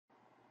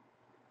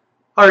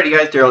Alrighty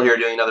guys, Daryl here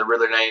doing another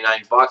Riddler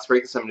 99 box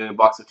break. So I'm doing a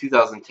box of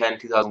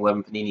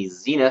 2010-2011 Panini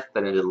Zenith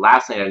that ended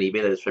last night on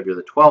eBay. That is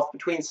February the 12th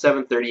between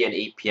 7:30 and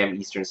 8 p.m.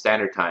 Eastern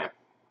Standard Time.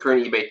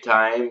 Current eBay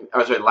time,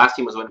 last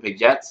team was Winnipeg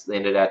Jets. They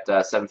ended at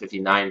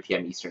 7:59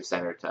 p.m. Eastern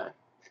Standard Time.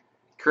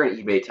 Current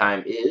eBay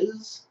time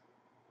is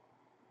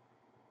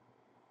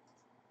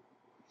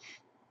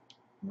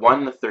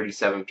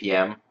 1:37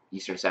 p.m.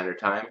 Eastern Standard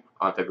Time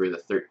on February the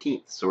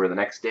 13th. So we're the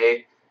next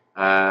day.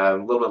 A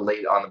little bit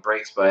late on the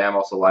breaks, but I am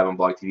also live on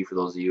Blog TV for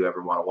those of you who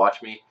ever want to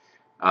watch me.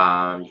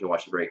 You can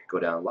watch the break go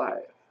down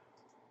live.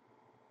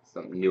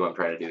 Something new I'm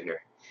trying to do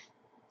here.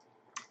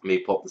 Let me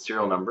pull up the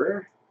serial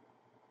number.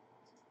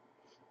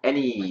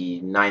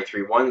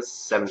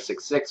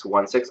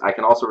 NE931-76616. I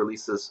can also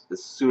release this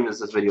as soon as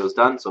this video is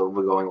done, so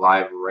we're going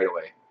live right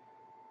away.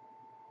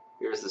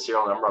 Here's the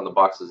serial number on the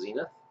box of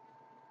Zenith.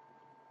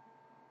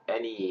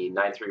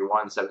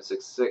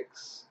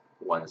 NE931-76616.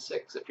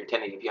 If you're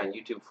 1080p on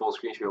YouTube full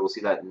screen, you'll see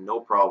that no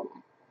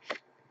problem.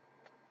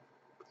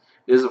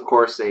 It is, of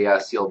course, a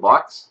sealed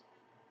box.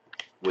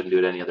 Wouldn't do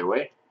it any other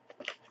way.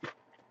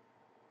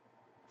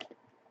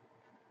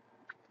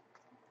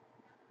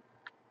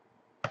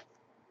 I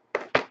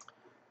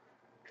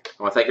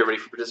want to thank everybody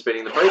for participating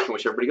in the break and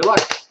wish everybody good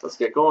luck. Let's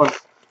get going.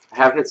 I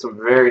have hit some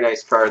very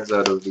nice cards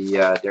out of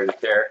the Dare to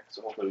Care,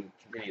 so hopefully we can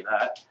continue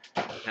that.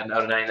 And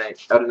out of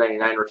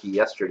 99 rookie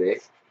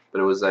yesterday,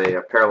 but it was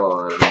a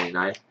parallel out of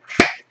 99.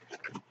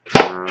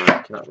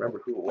 I cannot remember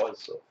who it was,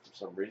 so for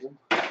some reason.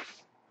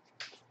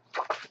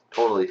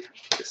 Totally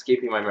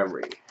escaping my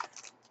memory.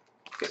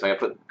 Okay, so I'm going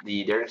to put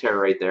the Dare to Care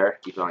right there,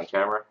 keep it on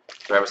camera.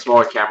 So I have a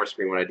smaller camera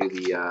screen when I do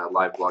the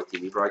live Blog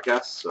TV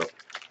broadcasts, so I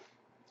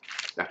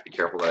have to be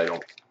careful that I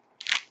don't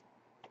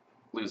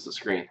lose the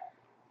screen.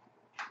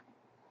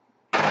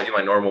 When I do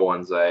my normal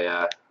ones,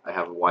 I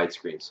have a wide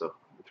screen, so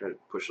I'm trying to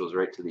push those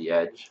right to the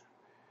edge.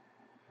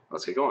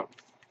 Let's get going.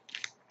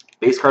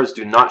 Base cards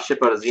do not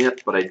ship out of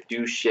Zenith, but I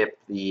do ship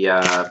the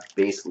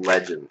base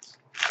legends,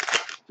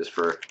 just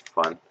for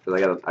fun,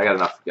 because I got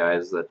enough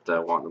guys that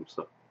want them.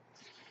 So,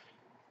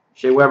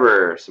 Shea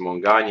Weber,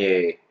 Simone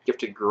Gagne,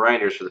 Gifted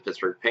Grinders for the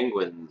Pittsburgh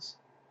Penguins,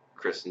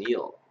 Chris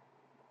Neal.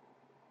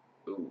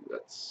 Ooh,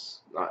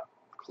 that's not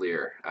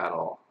clear at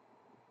all.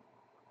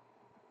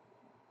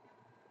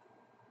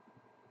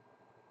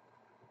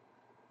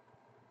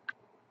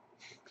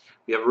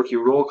 We have rookie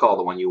roll call,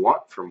 the one you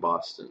want from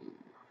Boston.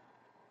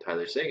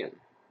 Tyler Seguin,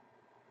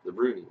 the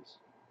Bruins.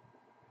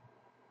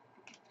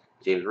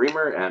 James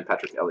Reimer and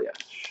Patrick Elias.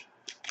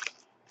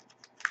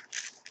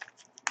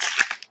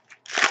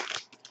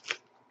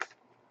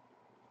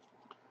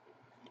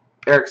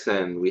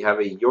 Erickson, we have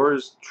a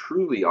Yours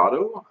Truly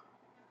auto.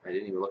 I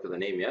didn't even look at the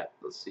name yet.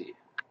 Let's see.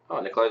 Oh,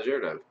 Nikolai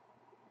Zherdev.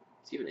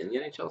 Is he even in the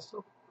NHL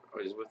still? Oh,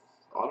 he's with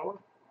Ottawa?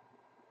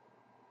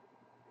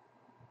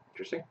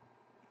 Interesting.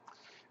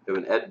 We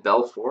have an Ed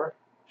Belfour.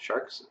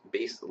 Sharks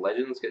base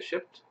legends get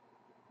shipped.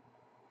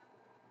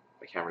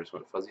 My camera just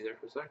went fuzzy there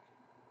for a sec.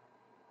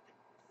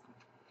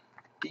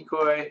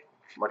 Decoy,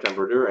 Martin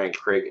Brodeur, and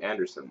Craig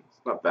Anderson.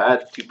 It's not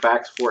bad. 2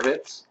 packs, 4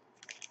 hits.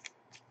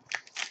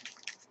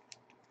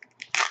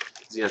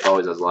 Zenith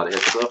always has a lot of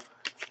hits, though.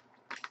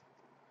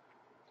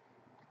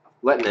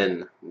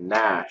 Lettinen,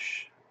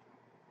 Nash.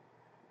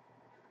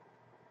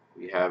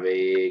 We have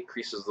a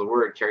Creases the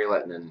Word, Kerry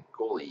Lettinen,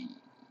 goalie,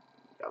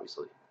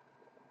 obviously.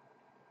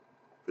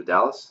 For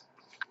Dallas.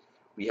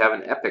 We have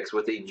an Epics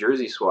with a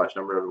jersey swatch,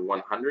 number out of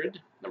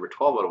 100, number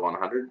 12 out of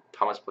 100,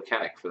 Thomas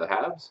Plekanec for the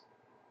Habs.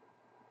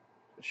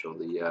 I'll show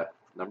the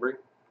numbering.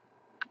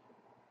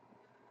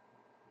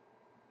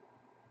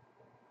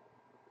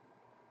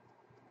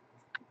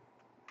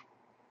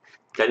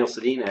 Daniel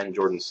Sedin and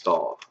Jordan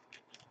Stahl.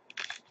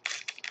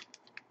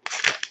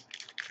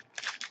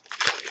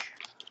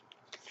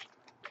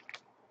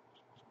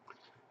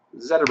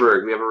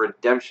 Zetterberg, we have a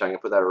redemption. I'm going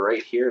to put that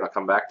right here, and I'll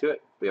come back to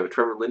it. We have a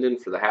Trevor Linden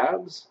for the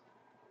Habs.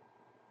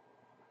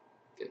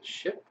 Get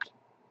shipped.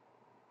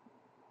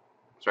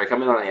 Sorry, I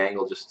come in on an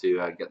angle just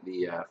to get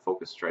the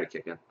focus to try to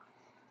kick in.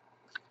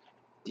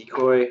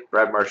 Decoy,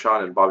 Brad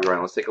Marchand, and Bobby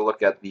Ryan. Let's take a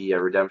look at the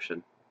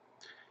redemption.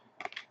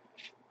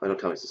 Oh, don't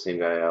tell me it's the same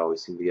guy I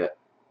always seem to get.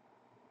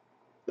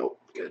 Nope,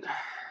 good.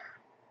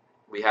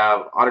 We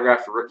have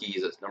autograph for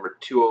rookies. It's number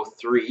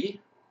 203.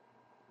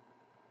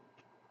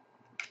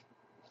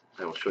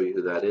 I will show you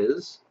who that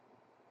is.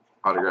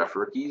 Autograph for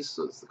rookies.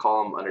 So it's the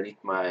column underneath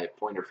my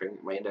pointer finger,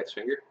 my index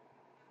finger.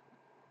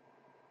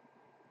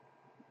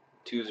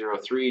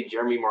 203,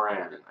 Jeremy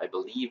Moran. I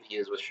believe he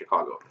is with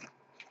Chicago.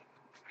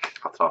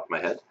 Off the top of my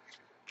head.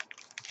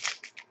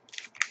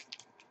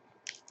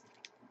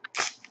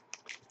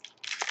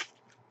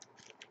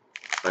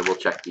 I will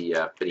check the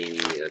Panini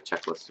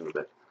checklist in a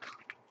bit.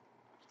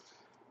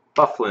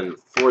 Bufflin,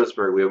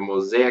 Forsberg. We have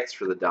mosaics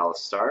for the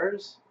Dallas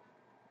Stars.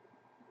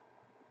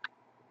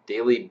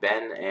 Daly,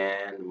 Ben,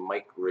 and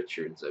Mike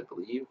Richards, I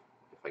believe,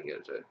 if I get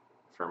it to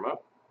firm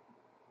up.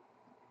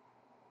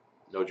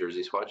 No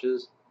jersey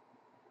swatches.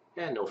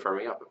 And no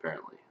firming up,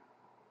 apparently.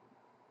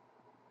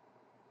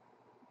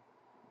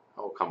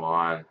 Oh, come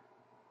on.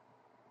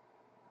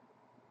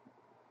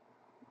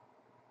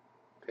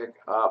 pick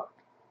up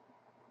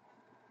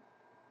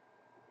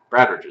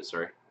Bradridge's,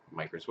 sorry.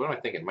 Mike Richards. What am I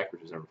thinking? Mike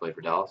Richards never played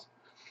for Dallas.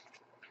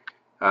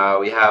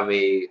 We have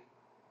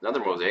another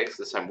mosaics,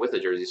 this time with a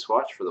jersey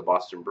swatch for the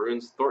Boston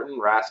Bruins. Thornton,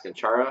 Rask, and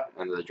Chara,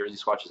 and the jersey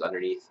swatch is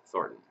underneath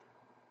Thornton.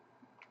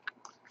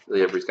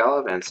 Ilya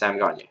Bryzgalov and Sam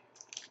Gagner.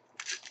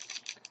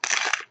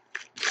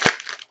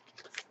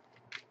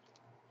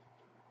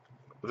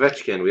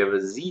 Ovechkin, we have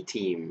a Z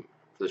team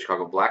for the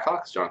Chicago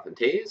Blackhawks, Jonathan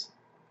Toews.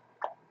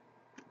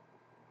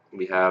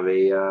 We have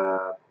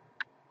a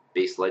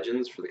base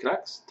legends for the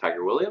Canucks,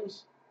 Tiger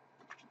Williams.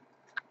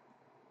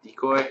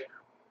 Decoy,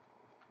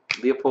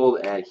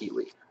 Leopold, and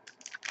Heatley.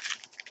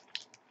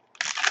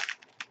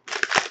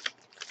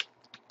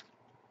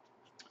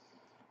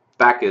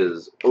 Back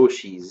is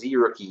Oshie Z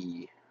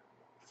rookie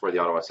for the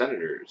Ottawa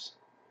Senators.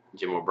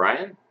 Jim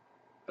O'Brien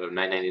out of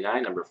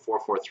 999, number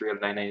 443 out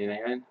of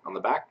 999 on the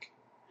back.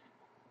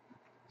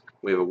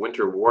 We have a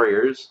Winter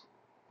Warriors,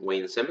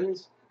 Wayne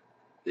Simmons,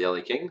 the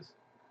LA Kings.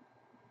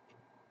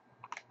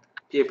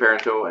 Pia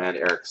Parento and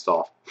Eric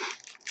Stahl.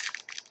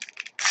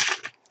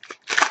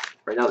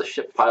 Right now the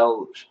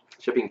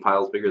shipping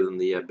pile is bigger than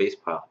the base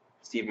pile.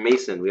 Steve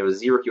Mason, we have a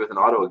Z rookie with an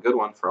auto, a good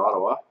one for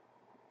Ottawa.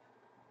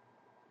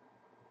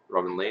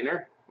 Robin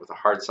Lehner with a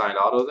hard signed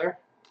auto there.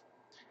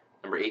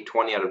 Number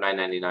 820 out of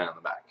 999 on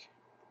the back.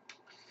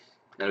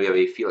 Then we have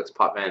a Felix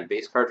Potvin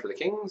base card for the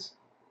Kings,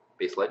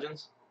 base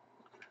legends.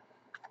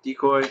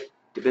 Decoy,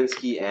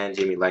 Dubinsky, and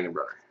Jamie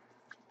Langenbrunner.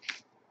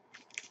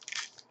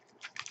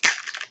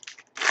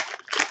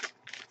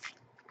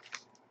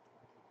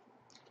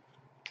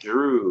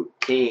 Drew,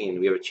 Kane,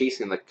 we have a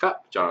Chasing the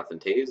Cup, Jonathan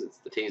Toews. It's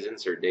the Toews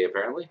insert day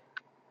apparently.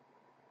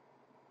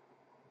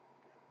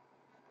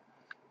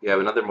 We have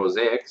another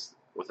Mosaics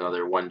with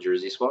another one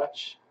jersey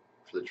swatch.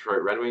 For the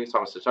Detroit Red Wings,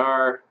 Thomas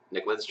Tatar,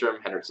 Nick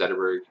Lidstrom, Henrik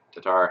Zetterberg.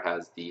 Tatar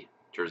has the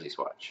jersey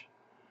swatch.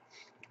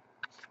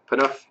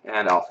 Panoff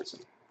and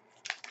Alfredson.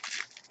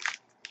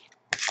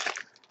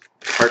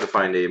 Hard to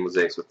find a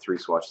Mosaics with 3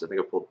 swatches. I think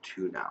I pulled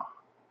 2 now.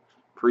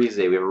 Parise,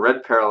 we have a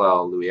red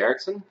parallel Louis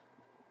Eriksson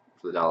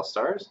for the Dallas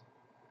Stars.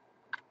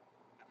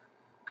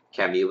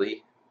 Cam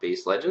Neely,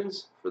 base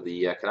legends for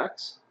the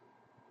Canucks.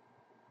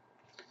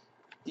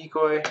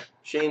 Decoy,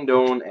 Shane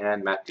Doan,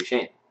 and Matt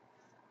Duchene.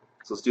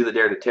 So let's do the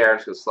Dare to Tear. I'm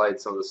just going to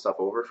slide some of this stuff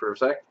over for a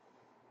sec.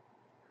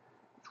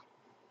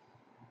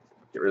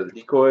 Get rid of the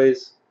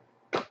decoys.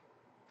 And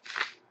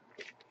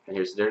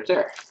here's the Dare to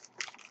Tear.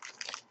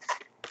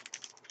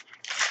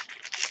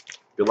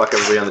 Good luck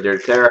everybody on the Dare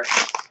to Tear.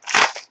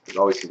 There's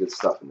always some good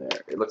stuff in there.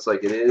 It looks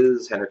like it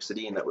is Henrik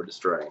Sedin that we're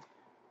destroying.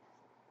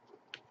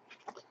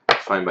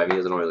 It's fine by me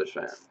as an Oilers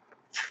fan.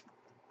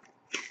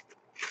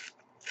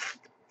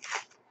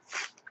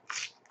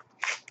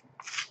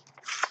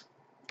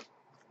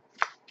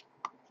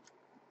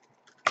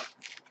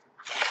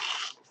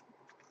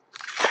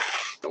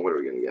 And what are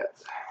we going to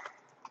get?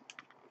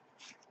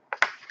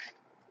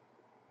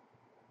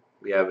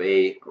 We have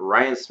a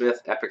Ryan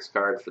Smith Epics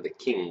card for the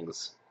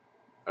Kings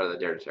out of the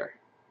Dare to Tear.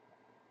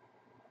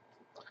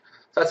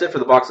 So that's it for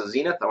the box of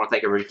Zenith. I want to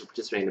thank everybody for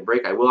participating in the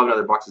break. I will have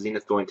another box of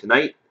Zenith going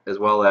tonight, as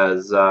well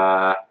as,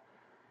 well,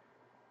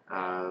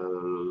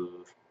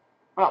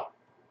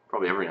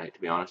 probably every night,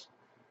 to be honest.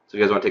 So if you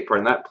guys want to take part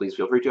in that, please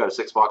feel free to. I have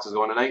 6 boxes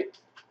going tonight.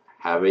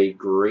 Have a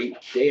great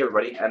day,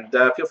 everybody. And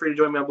feel free to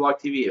join me on Blog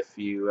TV if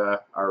you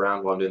are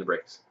around while I'm doing the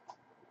breaks.